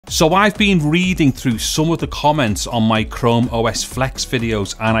So I've been reading through some of the comments on my Chrome OS Flex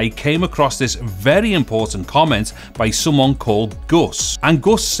videos, and I came across this very important comment by someone called Gus. And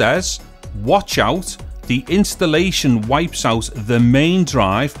Gus says, watch out, the installation wipes out the main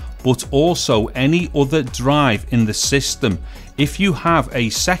drive but also any other drive in the system. If you have a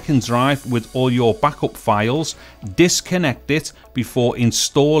second drive with all your backup files, disconnect it before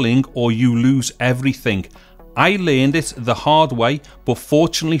installing or you lose everything. I learned it the hard way, but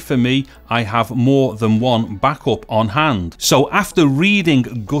fortunately for me, I have more than one backup on hand. So after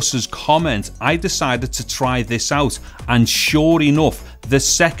reading Gus's comment, I decided to try this out, and sure enough, the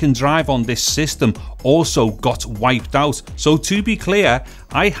second drive on this system also got wiped out. So to be clear,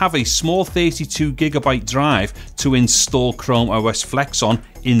 I have a small 32GB drive to install Chrome OS Flex on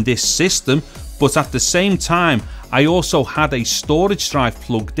in this system, but at the same time, I also had a storage drive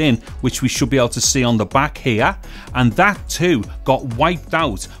plugged in, which we should be able to see on the back here, and that too got wiped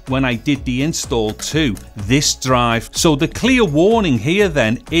out when I did the install to this drive. So the clear warning here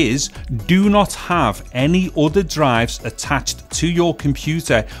then is, do not have any other drives attached to your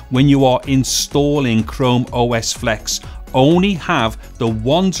computer when you are installing Chrome OS Flex. Only have the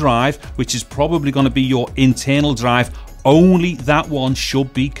one drive, which is probably going to be your internal drive. Only that one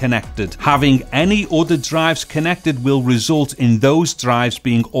should be connected. Having any other drives connected will result in those drives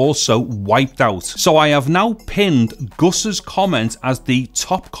being also wiped out. So I have now pinned Gus's comment as the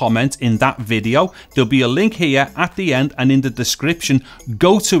top comment in that video. There'll be a link here at the end and in the description.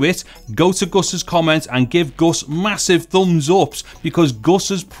 Go to it, go to Gus's comment and give Gus massive thumbs ups, because Gus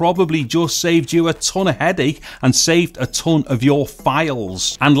has probably just saved you a ton of headache and saved a ton of your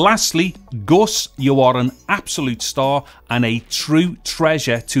files. And lastly, Gus, you are an absolute star and a true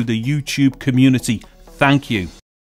treasure to the YouTube community. Thank you.